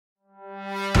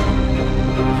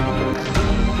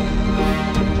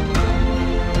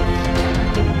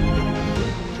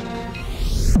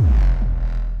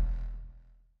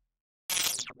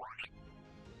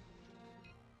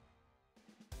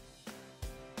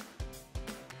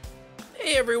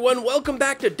Hey everyone, welcome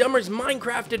back to Dummer's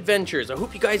Minecraft Adventures. I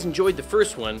hope you guys enjoyed the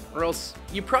first one, or else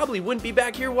you probably wouldn't be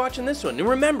back here watching this one. And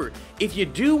remember, if you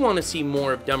do want to see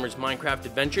more of Dummer's Minecraft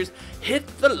Adventures, hit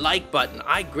the like button.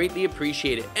 I greatly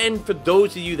appreciate it. And for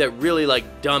those of you that really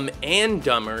like Dumb and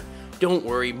Dumber, don't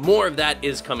worry, more of that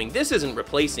is coming. This isn't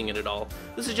replacing it at all.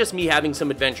 This is just me having some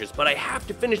adventures, but I have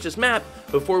to finish this map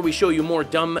before we show you more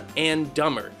Dumb and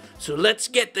Dumber. So let's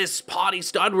get this party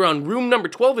started. We're on room number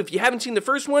 12. If you haven't seen the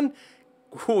first one,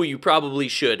 you probably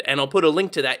should, and I'll put a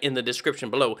link to that in the description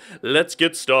below. Let's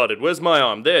get started. Where's my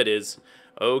arm? There it is.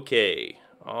 Okay.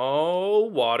 Oh,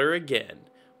 water again.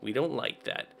 We don't like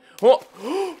that.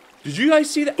 Oh, did you guys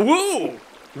see that? Whoa!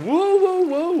 Whoa, whoa,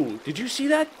 whoa. Did you see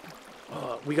that?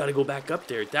 We gotta go back up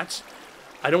there.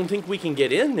 I don't think we can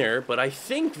get in there, but I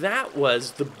think that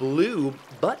was the blue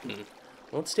button.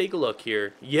 Let's take a look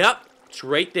here. Yep, it's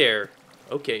right there.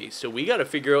 Okay, so we gotta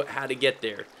figure out how to get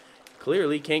there.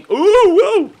 Clearly can't. Ooh,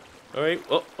 whoa! All right.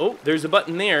 Oh, there's a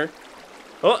button there.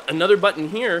 Oh, another button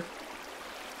here.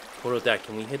 What about that?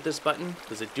 Can we hit this button?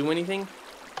 Does it do anything?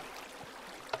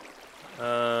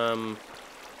 I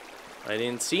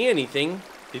didn't see anything.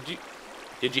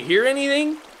 Did you hear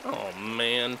anything? Oh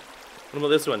man. What about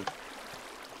this one?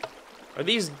 Are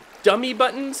these dummy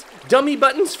buttons? Dummy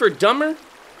buttons for dumber?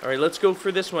 All right, let's go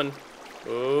for this one.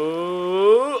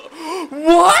 Oh,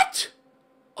 what?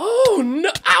 Oh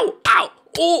no! Ow! Ow!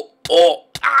 Oh!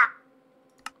 Ah!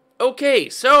 Okay,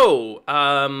 so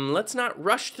let's not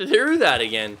rush through that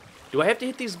again. Do I have to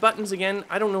hit these buttons again?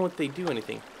 I don't know if they do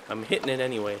anything. I'm hitting it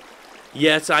anyway.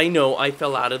 Yes, I know. I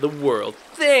fell out of the world.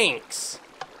 Thanks,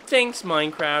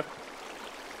 Minecraft.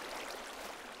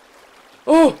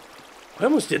 Oh! I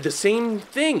almost did the same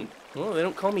thing. Well, they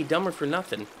don't call me dumber for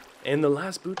nothing. And the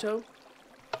last Buto?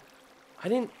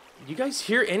 You guys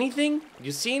hear anything? Did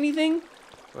you see anything?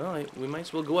 Well, we might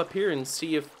as well go up here and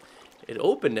see if it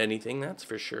opened anything, that's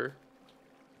for sure.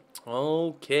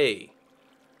 Okay.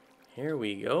 Here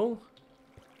we go.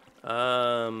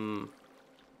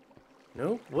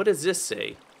 Nope. What does this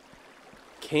say?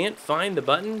 Can't find the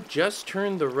button? Just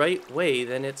turn the right way,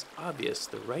 then it's obvious.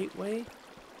 The right way?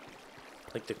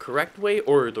 Like the correct way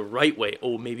or the right way?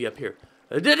 Oh, maybe up here.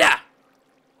 Da-da!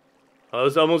 I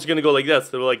was almost going to go like this.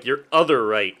 They were like, your other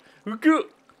right.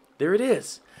 There it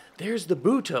is. There's the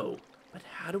Buto. But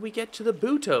how do we get to the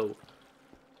Buto?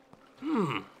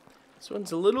 This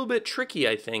one's a little bit tricky,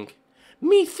 I think.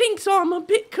 Methinks I'm a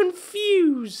bit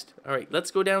confused. All right, let's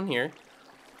go down here.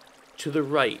 To the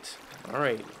right. All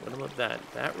right, what about that?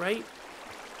 That right?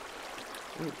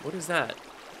 Ooh, what is that?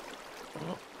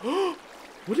 Oh.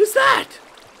 What is that?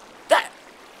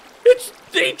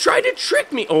 They tried to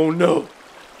trick me. Oh no.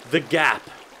 The gap.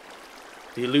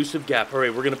 The elusive gap. All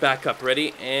right, we're going to back up.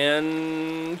 Ready?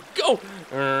 And go.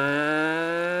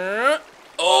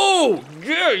 Oh,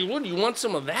 yeah. What, do you want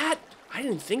some of that? I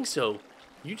didn't think so.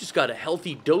 You just got a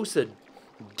healthy dose of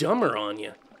dumber on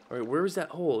you. All right, where is that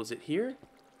hole? Is it here?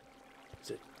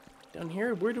 Is it down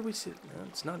here? Where do we sit? No,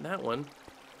 it's not that one.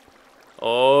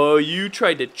 Oh, you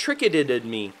tried to trick it at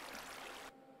me.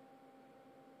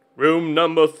 Room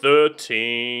number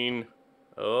 13.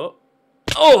 Oh.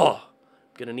 Oh!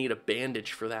 Gonna need a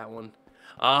bandage for that one.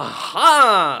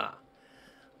 Aha!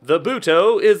 The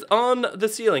Buto is on the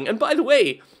ceiling. And by the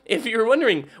way, if you're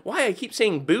wondering why I keep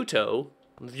saying Buto,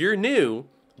 if you're new,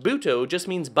 Buto just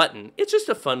means button. It's just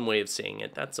a fun way of saying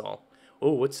it, that's all.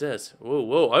 Oh, what's this? Whoa,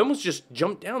 whoa, I almost just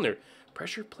jumped down there.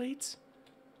 Pressure plates?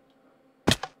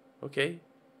 Okay,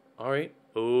 all right.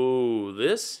 Oh,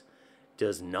 this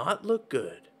does not look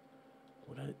good.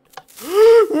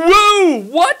 Whoa,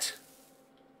 what?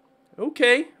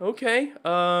 Okay.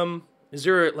 Is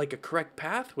there like a correct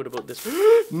path? What about this?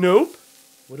 Nope.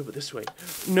 What about this way?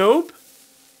 Nope.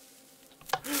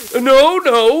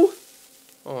 No.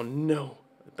 Oh no.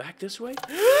 Back this way?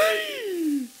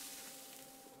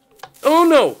 Oh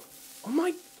no. Oh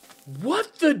my.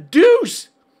 What the deuce?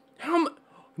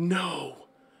 No.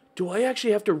 Do I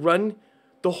actually have to run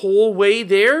the whole way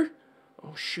there?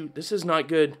 Oh shoot, this is not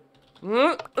good.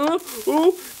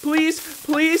 Oh,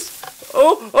 please.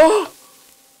 Oh.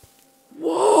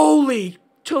 Holy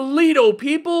Toledo,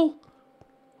 people.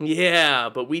 Yeah,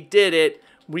 but we did it.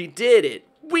 We did it.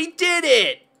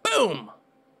 Boom.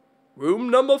 Room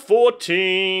number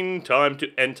 14. Time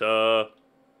to enter.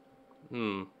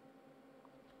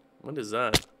 What is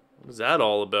that? What is that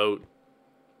all about?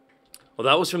 Well,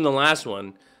 that was from the last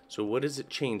one. So what does it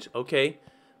change? Okay.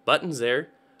 Buttons there.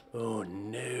 Oh,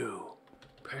 no.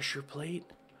 Pressure plate?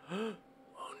 Oh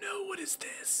no, what is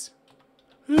this?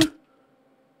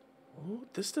 Oh,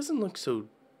 this doesn't look so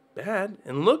bad.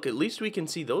 And look, at least we can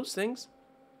see those things.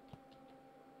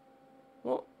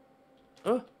 Well,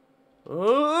 Oh.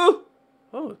 Oh.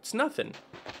 Oh, it's nothing.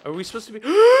 Are we supposed to be...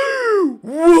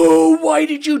 Whoa, why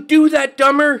did you do that,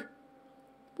 dumber?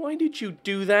 Why did you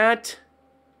do that?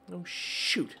 Oh,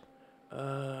 shoot.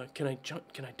 Can I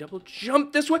jump? Can I double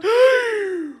jump this way?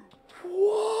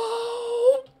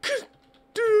 Whoa.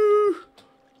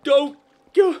 Don't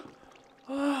go.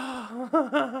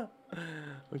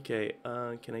 Okay,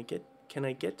 can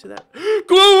I get to that?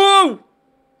 Whoa!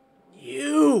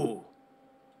 You!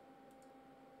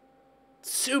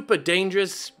 Super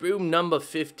dangerous room number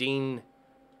 15.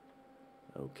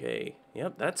 Okay,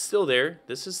 yep, that's still there.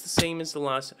 This is the same as the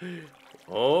last.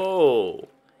 Oh,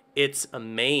 it's a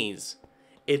maze.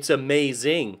 It's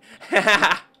amazing.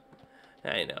 I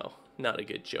know, not a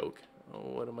good joke. Oh,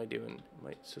 what am I doing? Am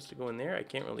I supposed to go in there? I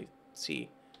can't really see.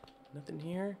 Nothing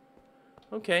here?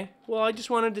 Okay, well, I just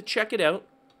wanted to check it out.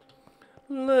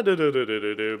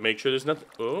 Make sure there's nothing.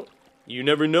 Oh, you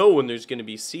never know when there's going to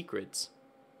be secrets.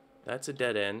 That's a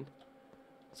dead end.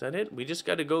 Is that it? We just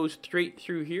got to go straight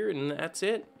through here and that's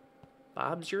it?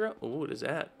 Bob's, you're up? Oh, what is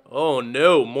that? Oh,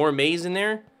 no. More maze in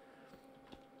there?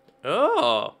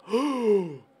 Oh.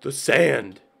 The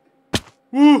sand.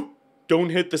 Woo! Don't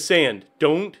hit the sand.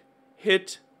 Don't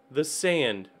hit the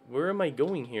sand. Where am I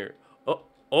going here? Oh,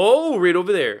 oh, right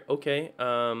over there. Okay.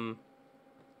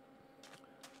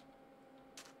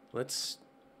 Let's...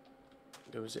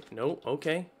 There was it. No.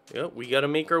 Okay. Yep, we got to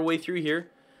make our way through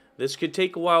here. This could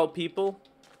take a while, people.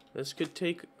 This could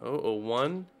take... Oh,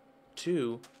 1,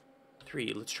 2,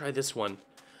 3. Let's try this one.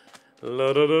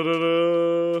 La da da da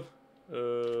da.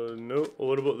 No.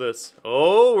 What about this?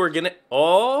 Oh, we're gonna...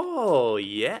 Oh,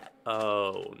 yeah.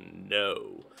 Oh,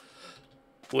 no.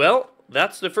 Well,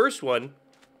 that's the first one.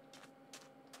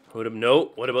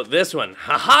 No. What about this one?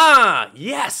 Ha-ha!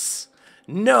 Yes!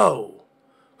 No!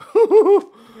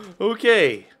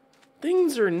 Okay.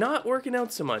 Things are not working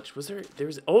out so much.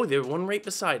 There's one right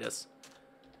beside us.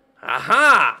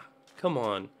 Aha! Come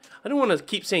on. I don't want to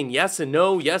keep saying yes and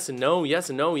no, yes and no, yes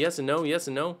and no, yes and no, yes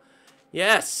and no.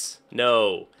 Yes.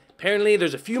 No. Apparently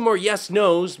there's a few more yes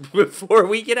no's before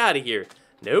we get out of here.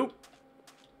 Nope.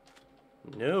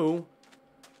 No.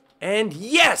 And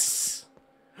yes!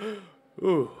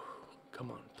 Ooh. Come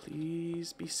on.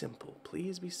 Please be simple.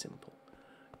 Please be simple.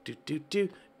 Do.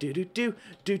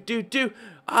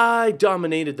 I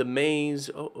dominated the maze.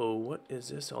 Uh-oh, what is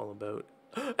this all about?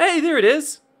 Hey, there it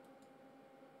is.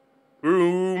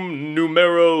 Room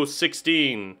numero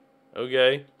 16.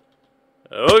 Okay.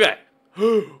 Okay.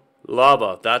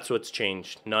 Lava, that's what's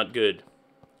changed. Not good.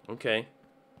 Okay.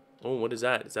 Oh, what is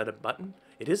that? Is that a button?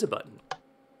 It is a button.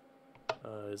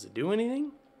 Does it do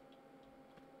anything?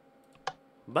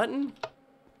 Button?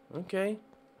 Okay.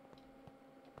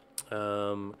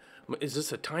 Is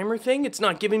this a timer thing? It's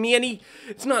not giving me any...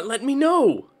 It's not letting me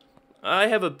know. I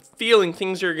have a feeling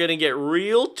things are gonna get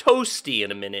real toasty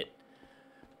in a minute.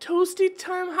 Toasty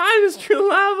time. Hi, Mr.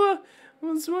 Lava. I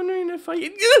was wondering if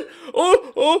I...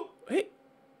 Oh, hey.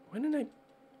 When did I...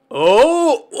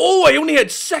 Oh, I only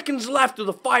had seconds left of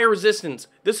the fire resistance.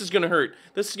 This is gonna hurt.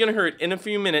 This is gonna hurt in a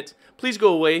few minutes. Please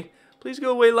go away. Please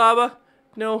go away, lava.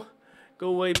 No. Go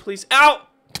away, please. Ow!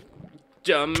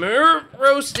 Dumber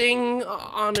roasting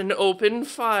on an open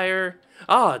fire.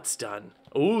 Ah, it's done.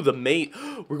 Oh, the mate.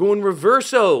 We're going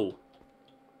reverso.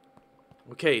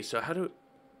 Okay, so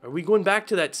are we going back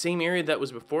to that same area that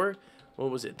was before?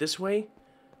 What was it? This way?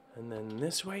 And then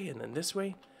this way? And then this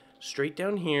way? Straight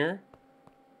down here.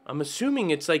 I'm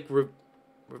assuming it's like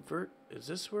revert. Is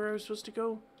this where I was supposed to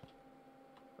go?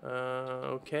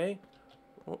 Okay.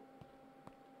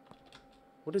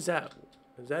 What is that?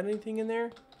 Is that anything in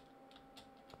there?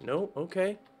 No,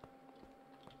 okay.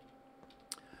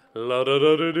 La da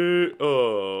da da da.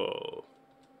 Oh.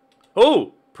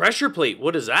 Oh, pressure plate.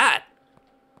 What is that?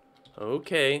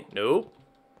 Okay, nope.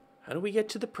 How do we get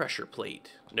to the pressure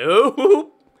plate?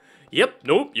 Nope. Yep,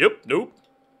 nope, nope.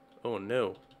 Oh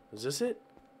no. Is this it?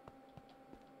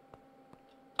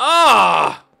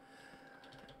 Ah!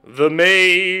 The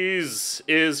maze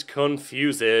is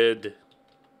confused.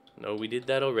 No, we did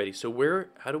that already. So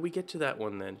how do we get to that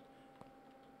one then?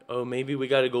 Oh, maybe we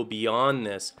gotta go beyond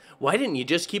this. Why didn't you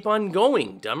just keep on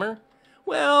going, dumber?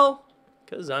 Well,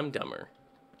 'cause I'm dumber.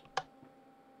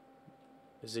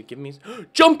 Does it give me...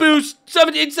 Jump boost!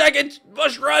 17 seconds!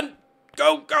 Must run!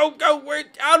 Go! Where?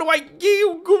 How do I...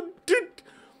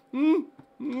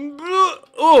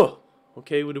 Oh!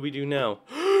 Okay, what do we do now?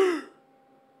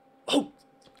 Oh,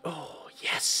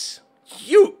 yes!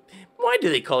 Why do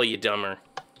they call you dumber?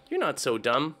 You're not so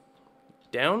dumb.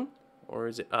 Down? Or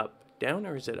is it up? Down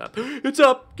or is it up? It's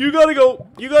up! You gotta go!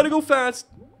 You gotta go fast!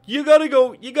 You gotta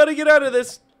go! You gotta get out of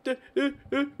this!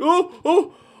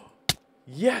 Oh!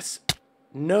 Yes.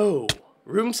 No.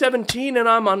 Room 17 and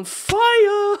I'm on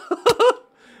fire.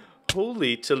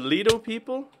 Holy Toledo,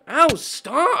 people. Ow,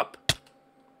 stop.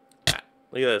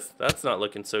 Look at this. That's not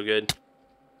looking so good.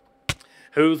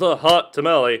 Who's a hot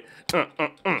tamale?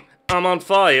 I'm on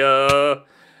fire.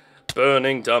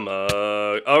 Burning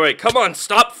dumber. Alright, come on,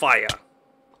 stop fire.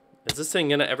 Is this thing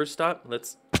gonna ever stop?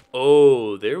 Let's...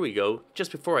 Oh, there we go.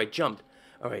 Just before I jumped.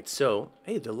 Alright, so...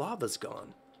 Hey, the lava's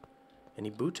gone.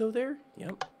 Any Buto there?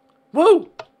 Yep.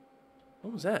 Whoa!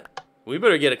 What was that? We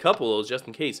better get a couple of those just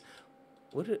in case.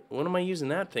 What am I using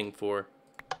that thing for?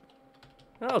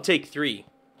 I'll take 3.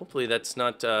 Hopefully that's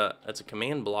not... that's a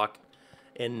command block.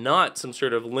 And not some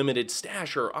sort of limited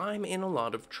stash, or I'm in a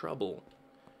lot of trouble.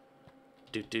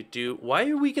 Why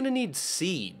are we gonna need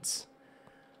seeds?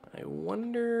 I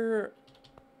wonder...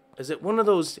 Is it one of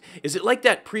those... Is it like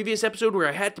that previous episode where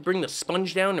I had to bring the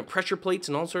sponge down and pressure plates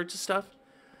and all sorts of stuff?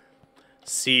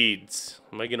 Seeds.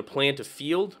 Am I gonna plant a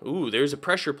field? Ooh, there's a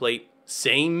pressure plate.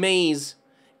 Same maze.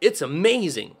 It's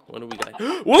amazing. What do we got?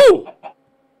 Whoa!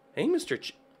 Hey,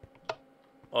 Mr.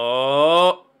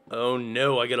 Oh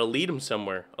no, I gotta lead him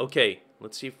somewhere. Okay,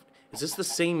 let's see if... Is this the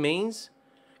same maze?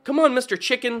 Come on, Mr.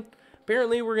 Chicken.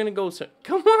 Apparently we're gonna go...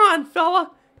 Come on,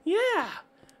 fella. Yeah.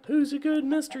 Who's a good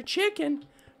Mr. Chicken?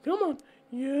 Come on.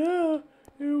 Yeah.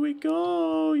 Here we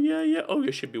go. Yeah. Oh,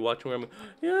 you should be watching where I'm...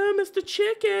 Yeah, Mr.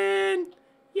 Chicken.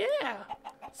 Yeah.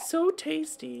 So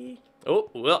tasty. Oh,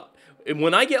 well,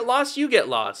 when I get lost, you get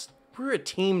lost. We're a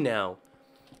team now.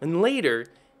 And later,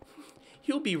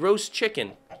 you'll be roast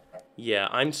chicken. Yeah,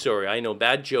 I'm sorry. I know.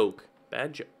 Bad joke.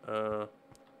 Bad joke.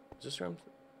 Is this where I'm...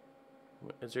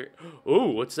 Is there... Oh,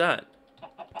 what's that?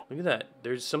 Look at that.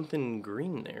 There's something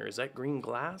green there. Is that green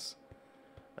glass?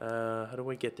 How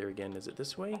do I get there again? Is it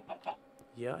this way?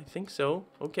 Yeah, I think so.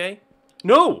 Okay.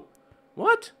 No!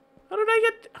 What? How do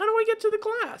I get to the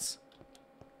glass?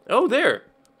 Oh, there.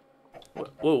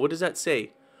 Whoa, what does that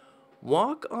say?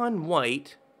 Walk on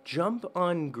white, jump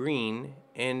on green,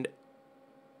 and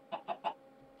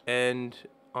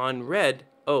on red.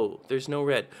 Oh, there's no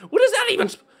red. What does that even...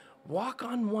 Walk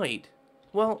on white.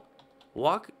 Well,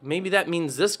 walk... Maybe that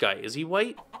means this guy. Is he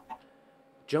white?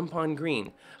 Jump on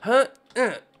green. Huh?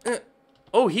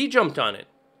 Oh, he jumped on it.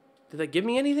 Did that give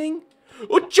me anything?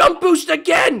 Oh, jump boost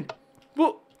again!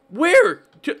 Well, where?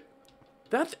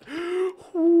 That's...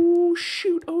 Oh,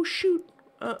 shoot. Oh, shoot.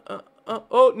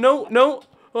 Oh, no.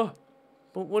 Oh,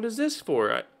 but what is this for?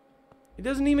 It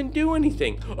doesn't even do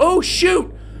anything. Oh,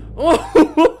 shoot!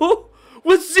 Oh,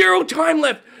 with 0 time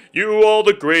left. You are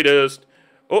the greatest.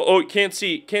 Oh, can't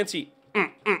see.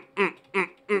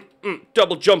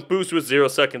 Double jump boost with 0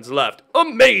 seconds left.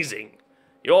 Amazing.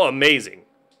 You're amazing.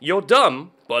 You're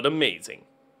dumb, but amazing.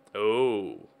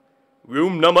 Oh.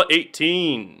 Room number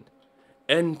 18.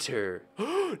 Enter.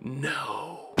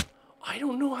 No. I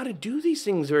don't know how to do these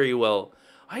things very well.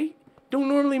 I don't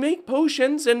normally make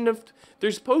potions, and if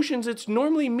there's potions, it's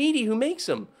normally Meaty who makes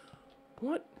them.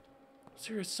 What? Is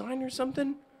there a sign or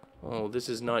something? Oh, this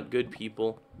is not good,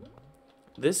 people.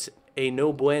 This a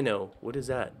no bueno. What is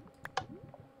that?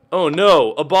 Oh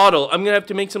no, a bottle. I'm gonna have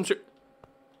to make some sort...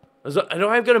 I know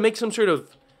I've got to make some sort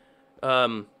of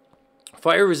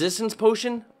fire resistance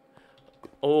potion.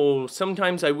 Oh,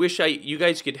 sometimes I wish you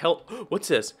guys could help. What's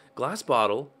this? Glass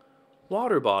bottle,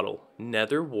 water bottle,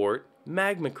 nether wart,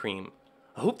 magma cream.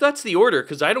 I hope that's the order,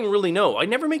 because I don't really know. I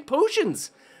never make potions.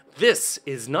 This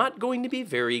is not going to be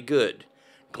very good.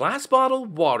 Glass bottle,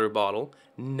 water bottle,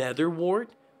 nether wart,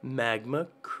 magma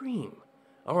cream.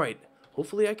 All right,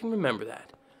 hopefully I can remember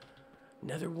that.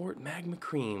 Nether wart, magma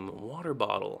cream, water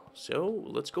bottle. So,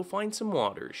 let's go find some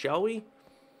water, shall we?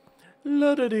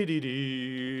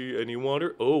 La-da-dee-dee-dee. Any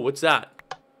water? Oh, what's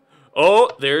that? Oh,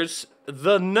 there's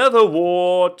the nether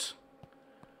wart.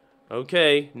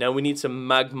 Okay, now we need some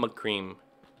magma cream.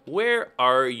 Where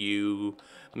are you,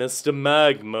 Mr.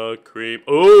 Magma Cream?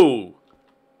 Oh!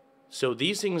 So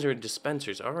these things are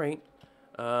dispensers. All right.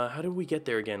 How do we get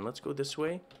there again? Let's go this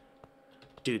way.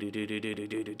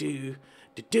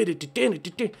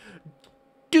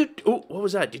 Oh, what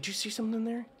was that? Did you see something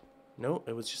there? No,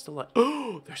 it was just a light.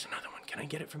 Oh, there's another one. Can I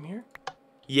get it from here?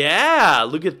 Yeah,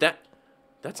 look at that.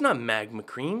 That's not magma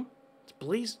cream. It's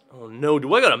blaze. Oh no,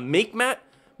 do I gotta make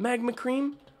magma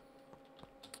cream?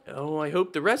 Oh, I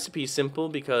hope the recipe's simple,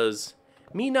 because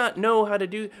me not know how to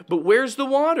do... But where's the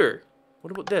water?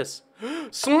 What about this?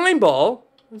 Slime ball?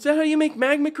 Is that how you make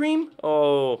magma cream?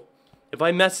 Oh, if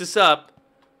I mess this up,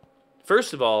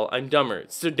 first of all, I'm dumber.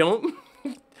 So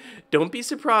don't be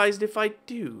surprised if I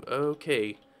do.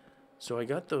 Okay, so I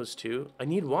got those two. I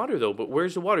need water though, but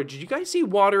where's the water? Did you guys see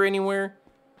water anywhere?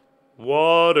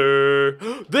 Water.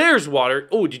 There's water.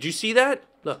 Oh, did you see that?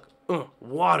 Look,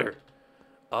 water.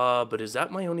 But is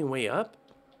that my only way up?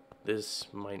 This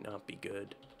might not be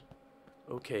good.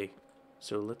 Okay,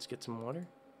 so let's get some water.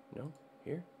 No,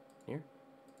 here.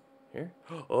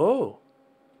 Oh,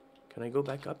 can I go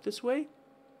back up this way?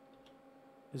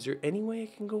 Is there any way I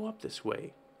can go up this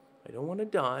way? I don't want to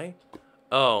die.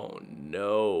 Oh,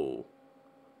 no.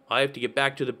 I have to get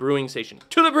back to the brewing station.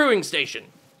 To the brewing station!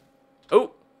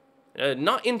 Oh,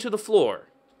 not into the floor.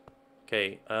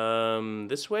 Okay,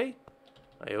 this way?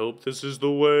 I hope this is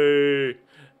the way.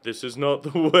 This is not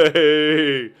the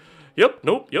way. Yep,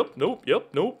 nope.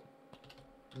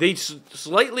 They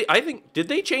slightly, I think, did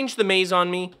they change the maze on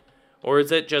me? Or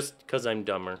is it just because I'm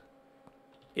dumber?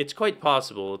 It's quite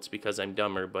possible it's because I'm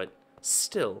dumber, but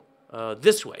still,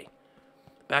 this way.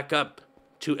 Back up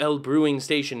to El Brewing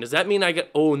Station. Does that mean I got,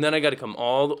 oh, and then I got to come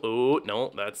all the, oh,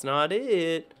 no, that's not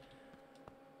it.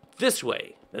 This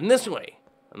way, then this way,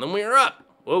 and then we're up.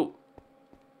 Whoa.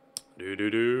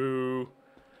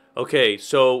 Okay,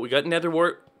 so we got nether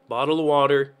wart, bottle of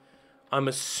water. I'm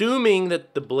assuming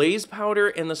that the blaze powder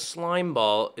and the slime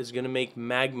ball is going to make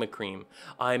magma cream.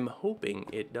 I'm hoping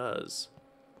it does.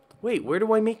 Wait, where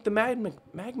do I make the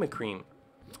magma cream?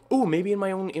 Oh, maybe in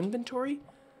my own inventory?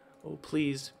 Oh,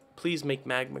 please. Please make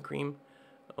magma cream.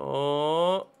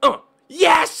 Oh,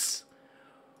 yes!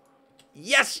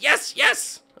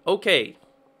 Yes! Okay.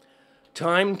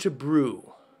 Time to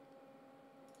brew.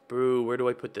 Brew, where do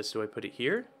I put this? Do I put it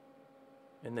here?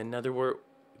 And then another word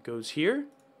goes here.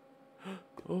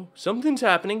 Oh, something's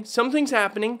happening.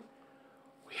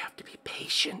 We have to be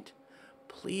patient.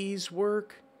 Please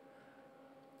work.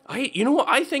 You know what?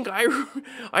 I think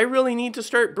I really need to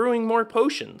start brewing more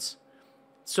potions.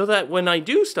 So that when I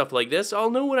do stuff like this,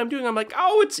 I'll know what I'm doing. I'm like,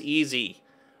 oh, it's easy.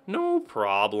 No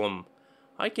problem.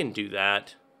 I can do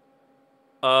that.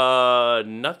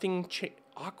 Nothing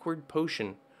awkward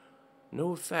potion.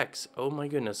 No effects. Oh my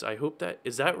goodness. I hope that,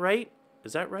 is that right?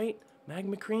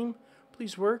 Magma cream?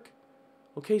 Please work.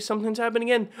 Okay, something's happening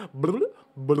again.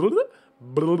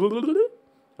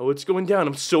 Oh, it's going down.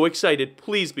 I'm so excited.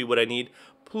 Please be what I need.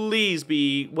 Please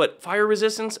be, what, fire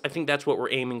resistance? I think that's what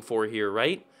we're aiming for here,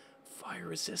 right? Fire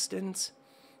resistance.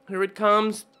 Here it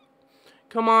comes.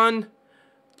 Come on.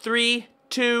 3,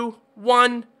 2,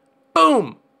 1.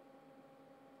 Boom!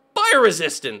 Fire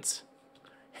resistance.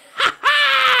 Ha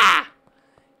ha!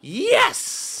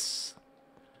 Yes!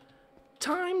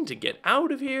 Time to get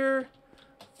out of here.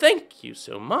 Thank you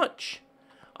so much.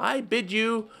 I bid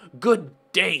you good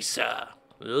day, sir.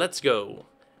 Let's go.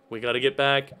 We gotta get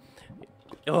back.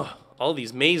 Oh, all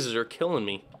these mazes are killing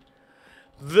me.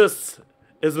 This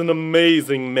is an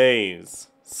amazing maze.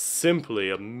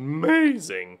 Simply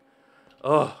amazing.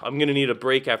 Oh, I'm gonna need a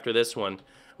break after this one.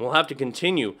 We'll have to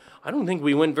continue. I don't think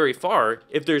we went very far.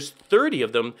 If there's 30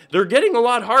 of them, they're getting a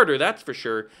lot harder, that's for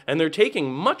sure. And they're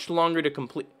taking much longer to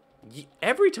complete.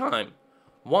 Every time.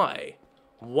 Why?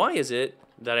 Why is it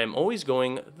that I'm always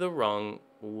going the wrong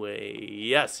way?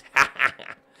 Yes.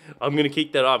 I'm going to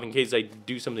keep that off in case I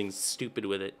do something stupid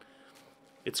with it.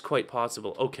 It's quite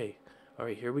possible. Okay. All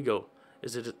right, here we go.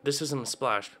 This isn't a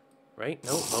splash, right?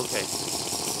 No? Okay.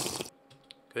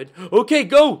 Good. Okay,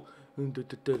 go!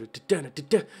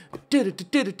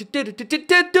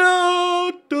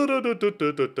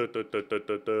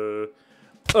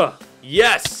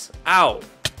 Yes! Ow!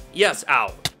 Yes,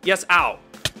 ow. Yes, ow.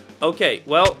 Okay,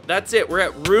 well, that's it. We're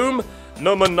at room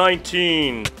number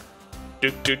 19.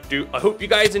 I hope you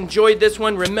guys enjoyed this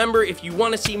one. Remember, if you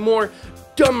want to see more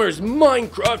Dummer's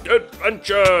Minecraft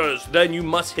Adventures, then you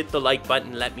must hit the like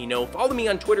button. Let me know. Follow me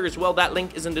on Twitter as well. That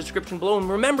link is in the description below. And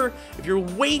remember, if you're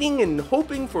waiting and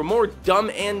hoping for more Dumb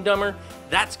and Dumber,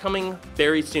 that's coming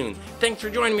very soon. Thanks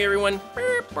for joining me, everyone.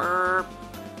 Burp, burp.